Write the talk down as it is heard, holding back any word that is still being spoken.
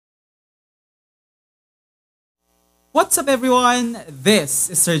What's up, everyone? This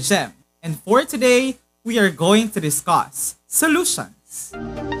is Sir Jem, and for today, we are going to discuss solutions.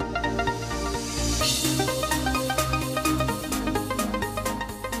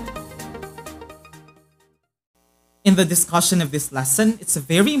 In the discussion of this lesson, it's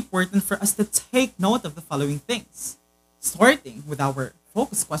very important for us to take note of the following things, starting with our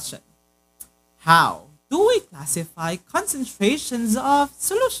focus question. How do we classify concentrations of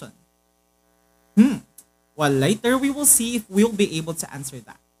solution? Well, later we will see if we'll be able to answer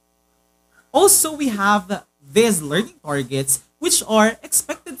that. Also, we have these learning targets which are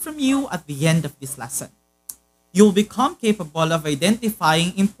expected from you at the end of this lesson. You'll become capable of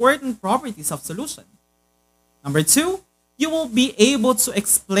identifying important properties of solution. Number two, you will be able to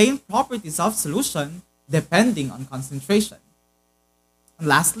explain properties of solution depending on concentration. And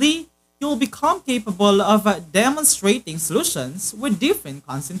lastly, you will become capable of demonstrating solutions with different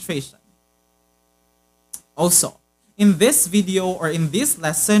concentration. Also, in this video or in this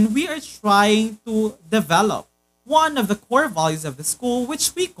lesson, we are trying to develop one of the core values of the school,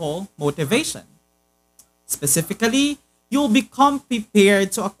 which we call motivation. Specifically, you'll become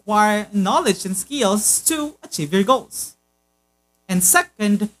prepared to acquire knowledge and skills to achieve your goals. And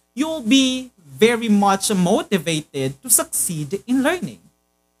second, you'll be very much motivated to succeed in learning.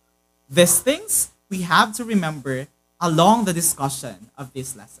 These things we have to remember along the discussion of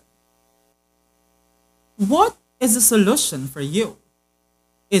this lesson. What is the solution for you?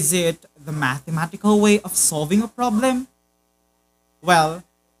 Is it the mathematical way of solving a problem? Well,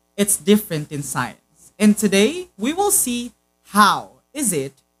 it's different in science. And today, we will see how is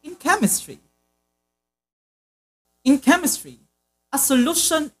it in chemistry. In chemistry, a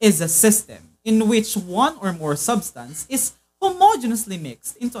solution is a system in which one or more substance is homogeneously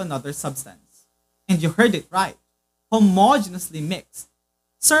mixed into another substance. And you heard it right, homogeneously mixed.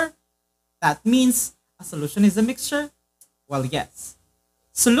 Sir, that means a solution is a mixture? Well, yes.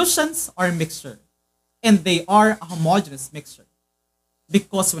 Solutions are a mixture, and they are a homogeneous mixture.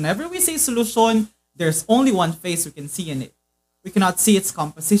 Because whenever we say solution, there's only one phase we can see in it. We cannot see its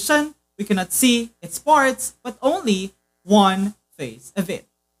composition, we cannot see its parts, but only one phase of it.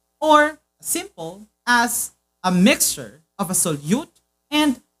 Or as simple as a mixture of a solute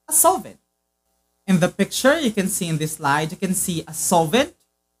and a solvent. In the picture you can see in this slide, you can see a solvent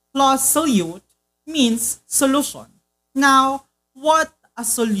plus solute means solution. Now, what a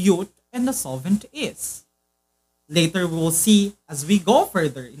solute and a solvent is. Later we will see as we go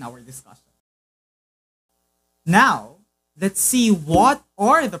further in our discussion. Now, let's see what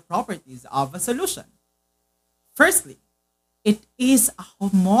are the properties of a solution. Firstly, it is a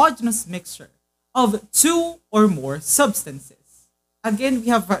homogeneous mixture of two or more substances. Again, we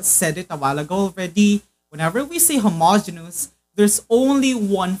have said it a while ago already. Whenever we say homogeneous, there's only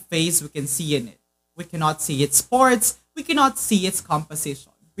one phase we can see in it. We cannot see its parts, we cannot see its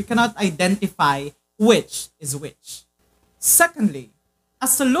composition. We cannot identify which is which. Secondly, a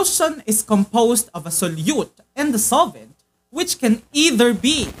solution is composed of a solute and a solvent, which can either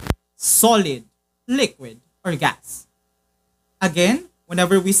be solid, liquid, or gas. Again,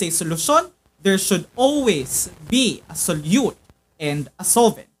 whenever we say solution, there should always be a solute and a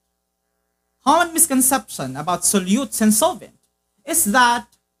solvent. Common misconception about solutes and solvent is that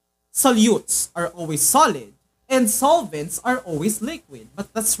solutes are always solid and solvents are always liquid,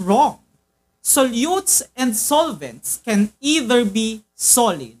 but that's wrong. Solutes and solvents can either be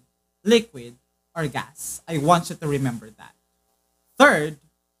solid, liquid, or gas. I want you to remember that. Third,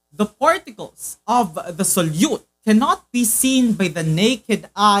 the particles of the solute cannot be seen by the naked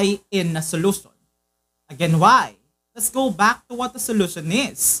eye in a solution. Again, why? Let's go back to what a solution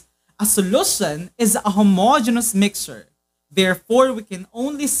is. A solution is a homogeneous mixture. Therefore, we can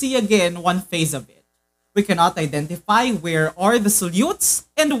only see again one phase of it. We cannot identify where are the solutes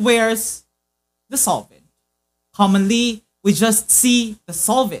and where's the solvent. Commonly, we just see the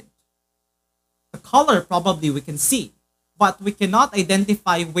solvent. The color probably we can see, but we cannot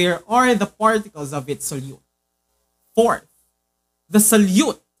identify where are the particles of its solute. Fourth, the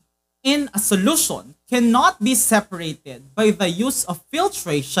solute in a solution cannot be separated by the use of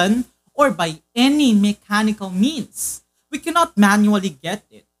filtration or by any mechanical means. We cannot manually get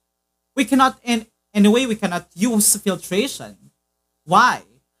it. We cannot, in a way, we cannot use filtration. Why?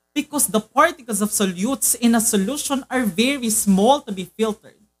 Because the particles of solutes in a solution are very small to be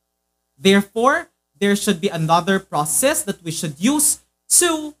filtered. Therefore, there should be another process that we should use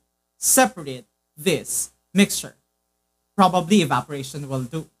to separate this mixture. Probably evaporation will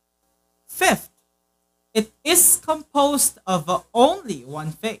do. Fifth, it is composed of only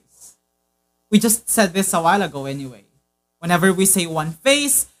one phase. We just said this a while ago anyway. Whenever we say one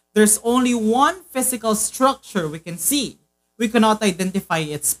phase, There's only one physical structure we can see. We cannot identify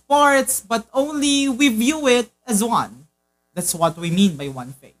its parts, but only we view it as one. That's what we mean by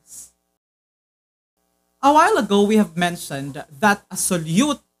one phase. A while ago, we have mentioned that a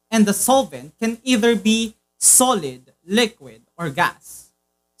solute and a solvent can either be solid, liquid, or gas.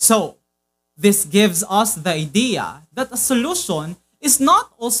 So, this gives us the idea that a solution is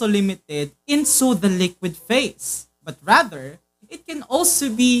not also limited into the liquid phase, but rather it can also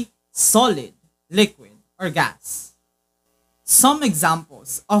be solid, liquid, or gas. Some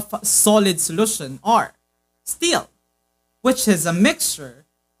examples of a solid solution are steel, which is a mixture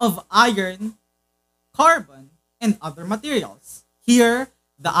of iron, carbon, and other materials. Here,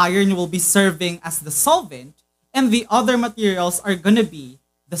 the iron will be serving as the solvent, and the other materials are gonna be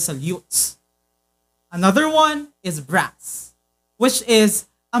the solutes. Another one is brass, which is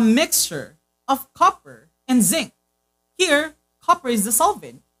a mixture of copper and zinc. Here, copper is the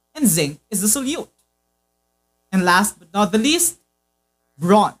solvent and zinc is the solute. And last but not the least,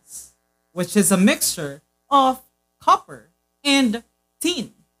 bronze, which is a mixture of copper and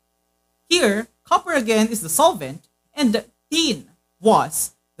tin. Here, copper again is the solvent and tin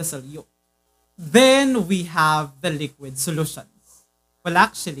was the solute. Then we have the liquid solutions. Well,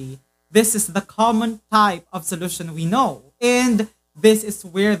 actually, this is the common type of solution we know, and this is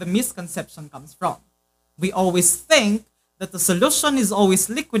where the misconception comes from. We always think that the solution is always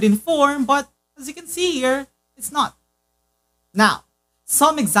liquid in form, but as you can see here, it's not. Now,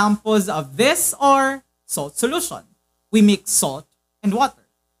 some examples of this are salt solution. We mix salt and water.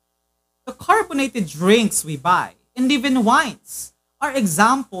 The carbonated drinks we buy, and even wines, are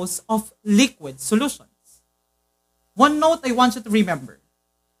examples of liquid solutions. One note I want you to remember.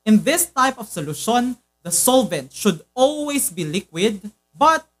 In this type of solution, the solvent should always be liquid,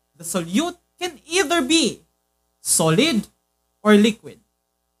 but the solute can either be solid or liquid.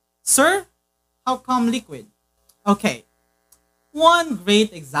 Sir, how come liquid? Okay, one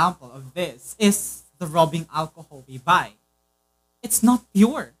great example of this is the rubbing alcohol we buy. It's not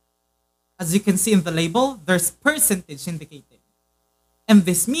pure. As you can see in the label, there's percentage indicated. And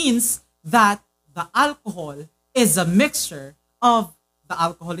this means that the alcohol is a mixture of the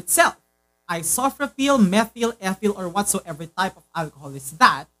alcohol itself. Isopropyl, methyl, ethyl, or whatsoever type of alcohol is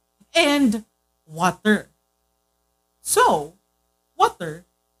that, and water. So, water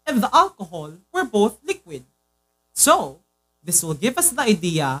and the alcohol were both liquid. So, this will give us the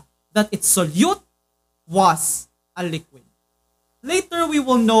idea that its solute was a liquid. Later, we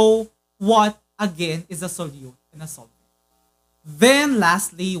will know what again is a solute and a solvent. Then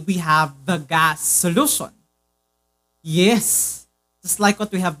lastly, we have the gas solution. Yes, just like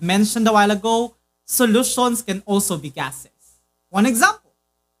what we have mentioned a while ago, solutions can also be gases. One example,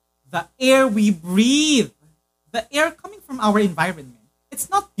 the air we breathe, the air coming from our environment. It's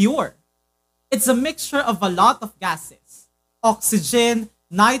not pure. It's a mixture of a lot of gases. Oxygen,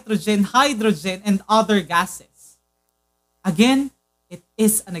 nitrogen, hydrogen, and other gases. Again, it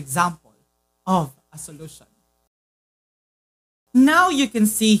is an example of a solution. Now you can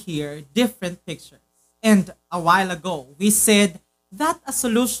see here different pictures. And a while ago, we said that a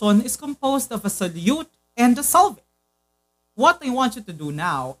solution is composed of a solute and a solvent. What I want you to do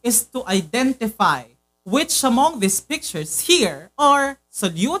now is to identify which among these pictures here are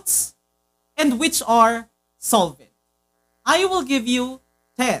solutes and which are solvent. I will give you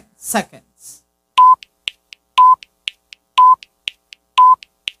 10 seconds.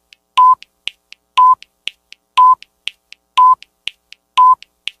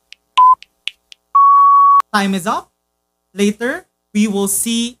 Time is up. Later, we will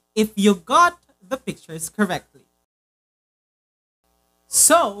see if you got the pictures correctly.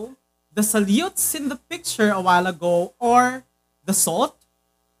 So, the solutes in the picture a while ago are the salt,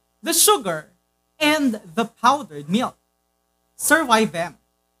 the sugar, and the powdered milk. Sir, why them?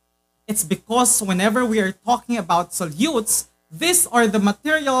 It's because whenever we are talking about solutes, these are the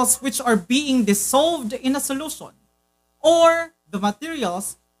materials which are being dissolved in a solution, or the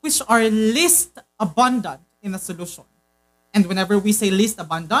materials which are least abundant in a solution. And whenever we say least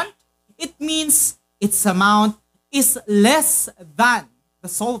abundant, it means its amount is less than the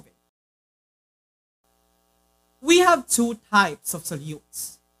solvent. We have two types of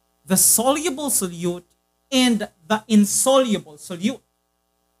solutes, the soluble solute and the insoluble solute.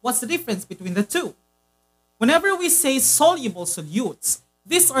 What's the difference between the two? Whenever we say soluble solutes,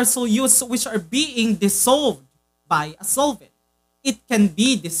 these are solutes which are being dissolved by a solvent. It can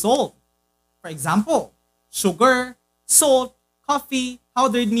be dissolved. For example, sugar, salt, coffee,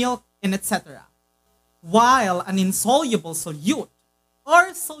 powdered milk, and etc. While an insoluble solute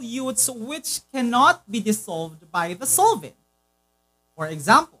are solutes which cannot be dissolved by the solvent. For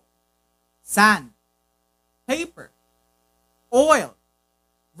example, sand, paper, oil,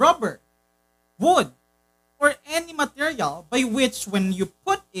 rubber, wood, or any material by which when you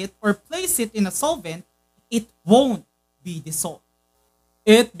put it or place it in a solvent, it won't be dissolved.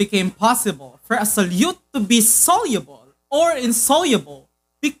 It became possible for a solute to be soluble or insoluble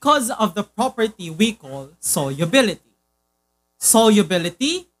because of the property we call solubility.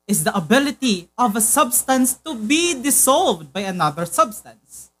 Solubility is the ability of a substance to be dissolved by another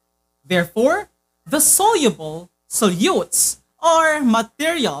substance. Therefore, the soluble solutes are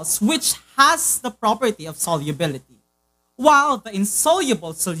materials which has the property of solubility, while the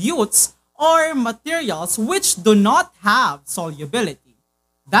insoluble solutes are materials which do not have solubility.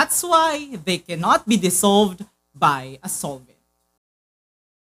 That's why they cannot be dissolved by a solvent.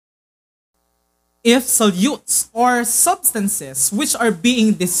 If solutes or substances which are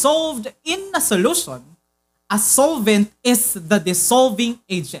being dissolved in a solution, a solvent is the dissolving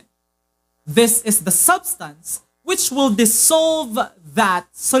agent. This is the substance which will dissolve that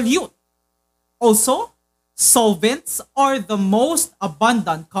solute. Also, solvents are the most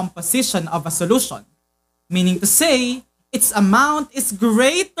abundant composition of a solution, meaning to say, its amount is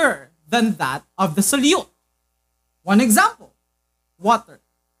greater than that of the solute. One example, water.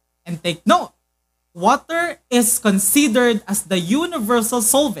 And take note, water is considered as the universal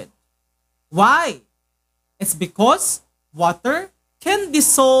solvent. Why? It's because water can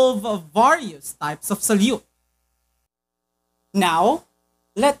dissolve various types of solute. Now,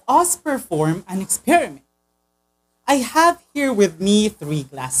 let us perform an experiment. I have here with me three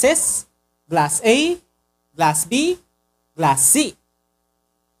glasses, glass A, glass B, glass C,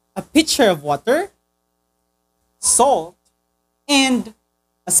 a pitcher of water, salt, and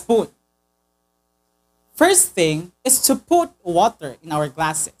a spoon. First thing is to put water in our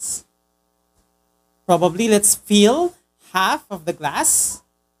glasses. Probably let's fill half of the glass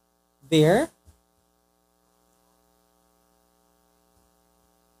there.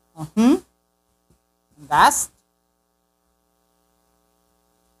 Last.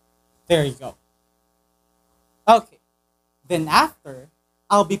 There you go. Okay. Then after,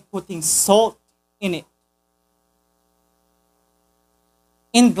 I'll be putting salt in it.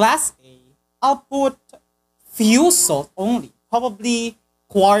 In glass A, I'll put few salt only, probably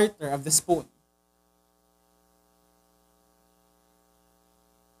quarter of the spoon.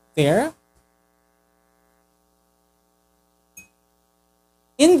 There.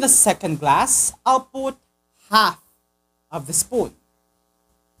 In the second glass, I'll put half of the spoon.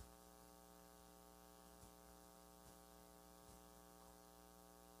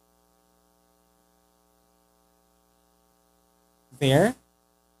 There.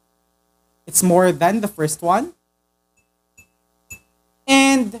 It's more than the first one.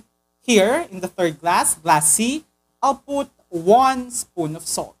 And here, in the third glass, glass C, I'll put 1 spoon of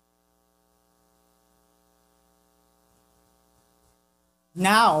salt.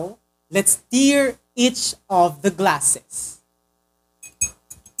 Now, let's stir each of the glasses.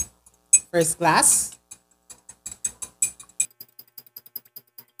 First glass.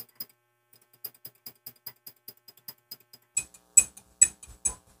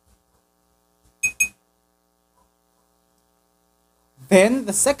 Then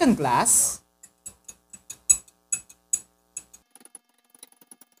the second glass.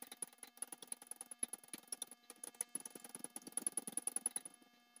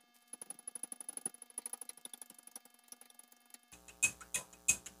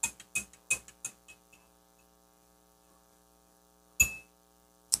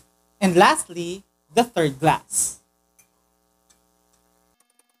 And lastly, the third glass.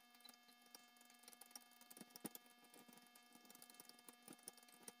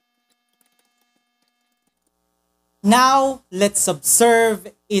 Now, let's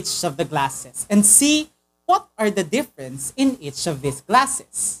observe each of the glasses and see what are the difference in each of these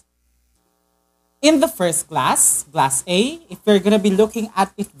glasses. In the first glass, glass A, if we're going to be looking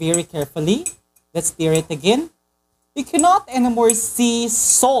at it very carefully, let's stir it again. We cannot anymore see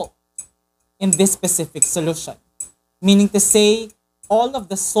salt in this specific solution. Meaning to say, all of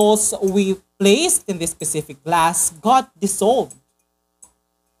the salts we placed in this specific glass got dissolved.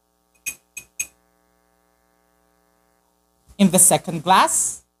 In the second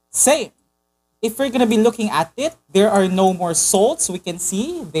glass, same. If we're going to be looking at it, there are no more salts we can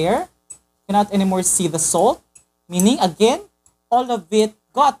see there. Cannot anymore see the salt. Meaning, again, all of it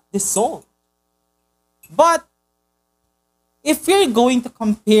got dissolved. But, if you're going to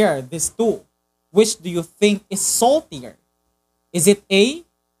compare these two, which do you think is saltier? Is it A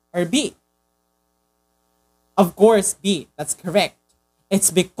or B? Of course, B. That's correct.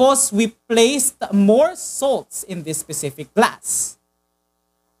 It's because we placed more salts in this specific glass.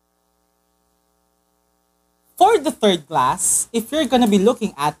 For the third glass, if you're gonna be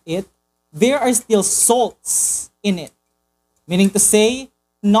looking at it, there are still salts in it. Meaning to say,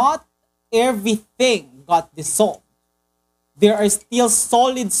 not everything got dissolved. There are still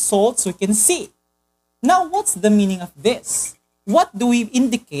solid salts we can see. Now, what's the meaning of this? What do we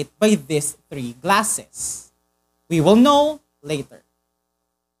indicate by these three glasses? We will know later.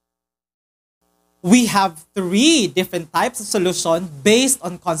 We have three different types of solution based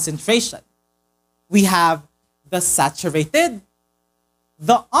on concentration. We have the saturated,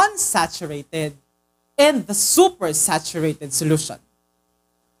 the unsaturated, and the supersaturated solution.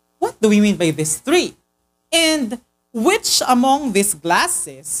 What do we mean by these three? And which among these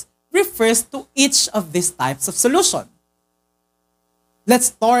glasses refers to each of these types of solution? Let's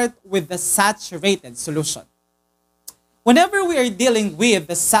start with the saturated solution. Whenever we are dealing with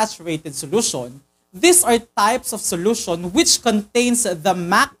the saturated solution, these are types of solution which contains the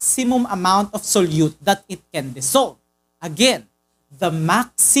maximum amount of solute that it can dissolve. Again, the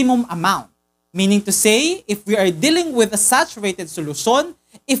maximum amount. Meaning to say, if we are dealing with a saturated solution,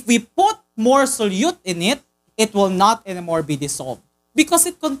 if we put more solute in it, it will not anymore be dissolved because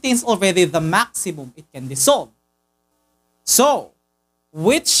it contains already the maximum it can dissolve. So,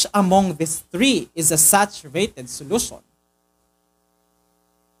 which among these three is a saturated solution?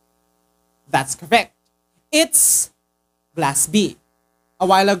 That's correct. It's glass B. A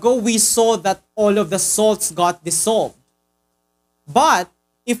while ago, we saw that all of the salts got dissolved. But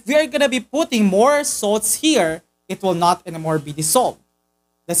if we are going to be putting more salts here, it will not anymore be dissolved.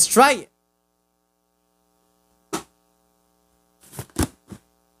 Let's try it.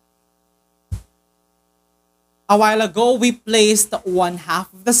 A while ago, we placed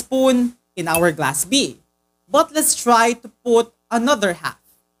 1/2 of the spoon in our glass B. But let's try to put another half.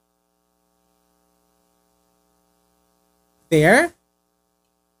 There.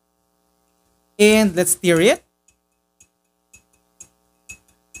 And let's stir it.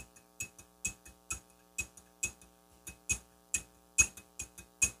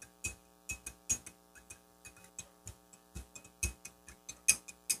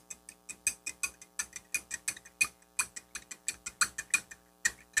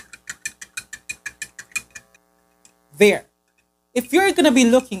 There. If you're going to be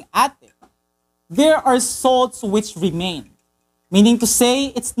looking at it, there are salts which remain. Meaning to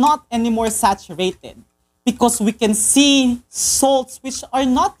say, it's not anymore saturated because we can see salts which are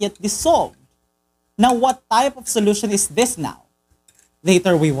not yet dissolved. Now, what type of solution is this now?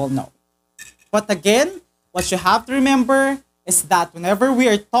 Later we will know. But again, what you have to remember is that whenever we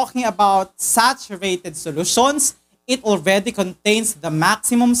are talking about saturated solutions, it already contains the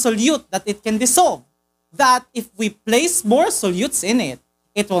maximum solute that it can dissolve. That if we place more solutes in it,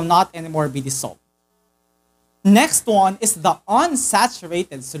 it will not anymore be dissolved. Next one is the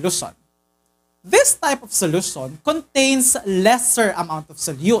unsaturated solution. This type of solution contains lesser amount of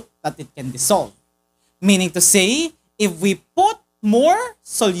solute that it can dissolve. Meaning to say, if we put more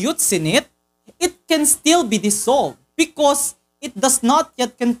solutes in it, it can still be dissolved because it does not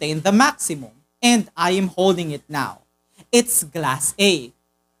yet contain the maximum. And I am holding it now. It's glass A.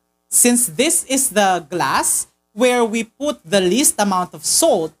 Since this is the glass where we put the least amount of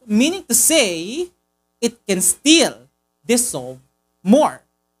salt, meaning to say, it can still dissolve more.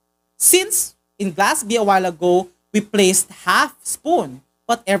 Since in glass B a while ago, we placed 1/2 spoon,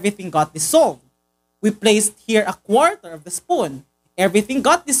 but everything got dissolved. We placed here 1/4 of the spoon. Everything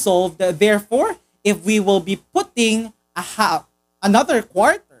got dissolved. Therefore, if we will be putting another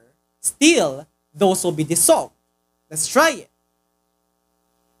 1/4, still, those will be dissolved. Let's try it.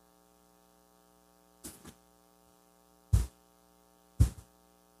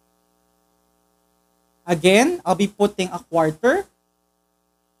 Again, I'll be putting 1/4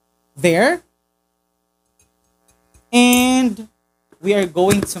 there. And we are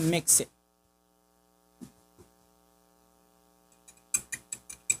going to mix it.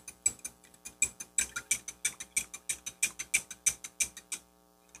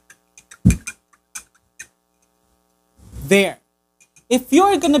 There. If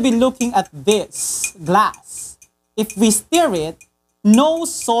you're going to be looking at this glass, if we stir it, no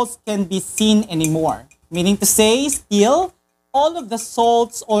salts can be seen anymore. Meaning to say, still, all of the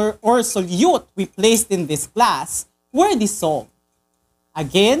salts or solute we placed in this glass were dissolved.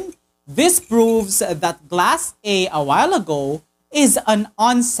 Again, this proves that glass A a while ago is an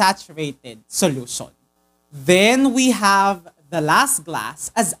unsaturated solution. Then we have the last glass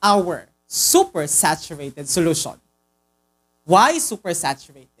as our supersaturated solution. Why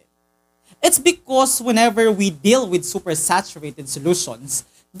supersaturated? It's because whenever we deal with supersaturated solutions,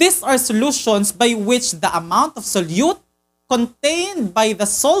 these are solutions by which the amount of solute contained by the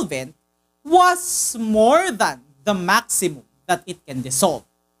solvent was more than the maximum that it can dissolve.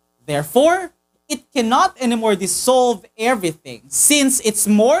 Therefore, it cannot anymore dissolve everything since it's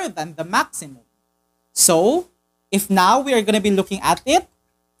more than the maximum. So, if now we are going to be looking at it,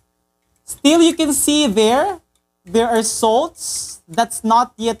 still you can see there are salts that's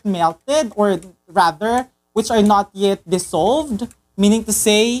not yet melted, or rather, which are not yet dissolved, meaning to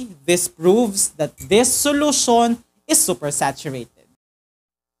say this proves that this solution is supersaturated.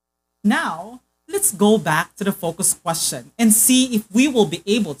 Now, let's go back to the focus question and see if we will be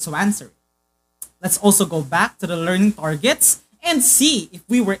able to answer it. Let's also go back to the learning targets and see if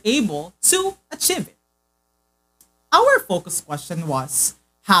we were able to achieve it. Our focus question was,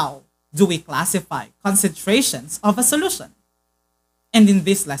 how do we classify concentrations of a solution? And in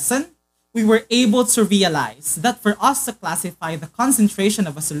this lesson, we were able to realize that for us to classify the concentration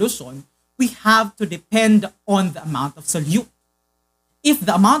of a solution, we have to depend on the amount of solute. If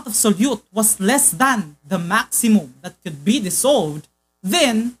the amount of solute was less than the maximum that could be dissolved,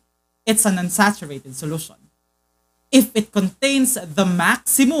 then it's an unsaturated solution. If it contains the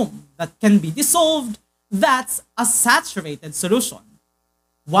maximum that can be dissolved, that's a saturated solution.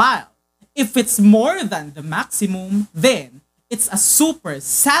 While if it's more than the maximum, then it's a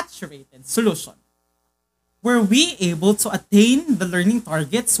supersaturated solution. Were we able to attain the learning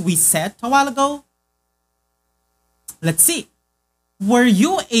targets we set a while ago? Let's see. Were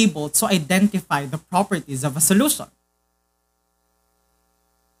you able to identify the properties of a solution?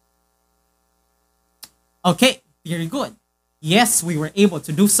 Okay, very good. Yes, we were able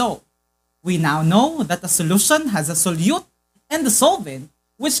to do so. We now know that a solution has a solute and a solvent,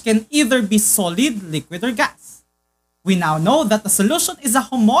 which can either be solid, liquid, or gas. We now know that the solution is a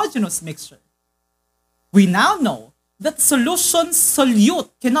homogeneous mixture. We now know that the solution's solute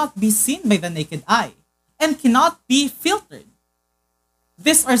cannot be seen by the naked eye and cannot be filtered.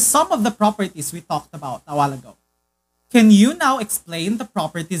 These are some of the properties we talked about a while ago. Can you now explain the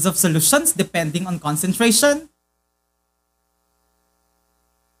properties of solutions depending on concentration?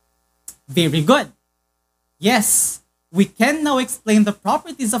 Very good. Yes, we can now explain the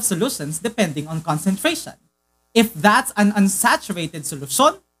properties of solutions depending on concentration. If that's an unsaturated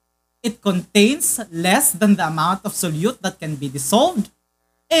solution, it contains less than the amount of solute that can be dissolved,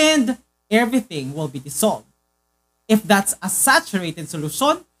 and everything will be dissolved. If that's a saturated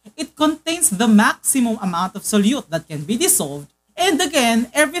solution, it contains the maximum amount of solute that can be dissolved, and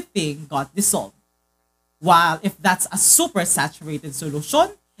again, everything got dissolved. While if that's a supersaturated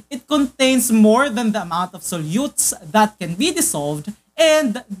solution, it contains more than the amount of solutes that can be dissolved,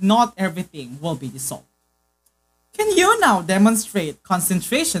 and not everything will be dissolved. Can you now demonstrate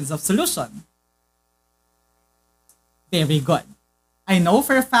concentrations of solution? Very good. I know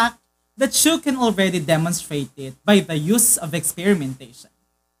for a fact that you can already demonstrate it by the use of experimentation.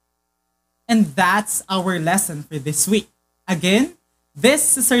 And that's our lesson for this week. Again,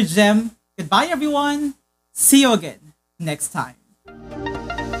 this is Sir Jem. Goodbye, everyone. See you again next time.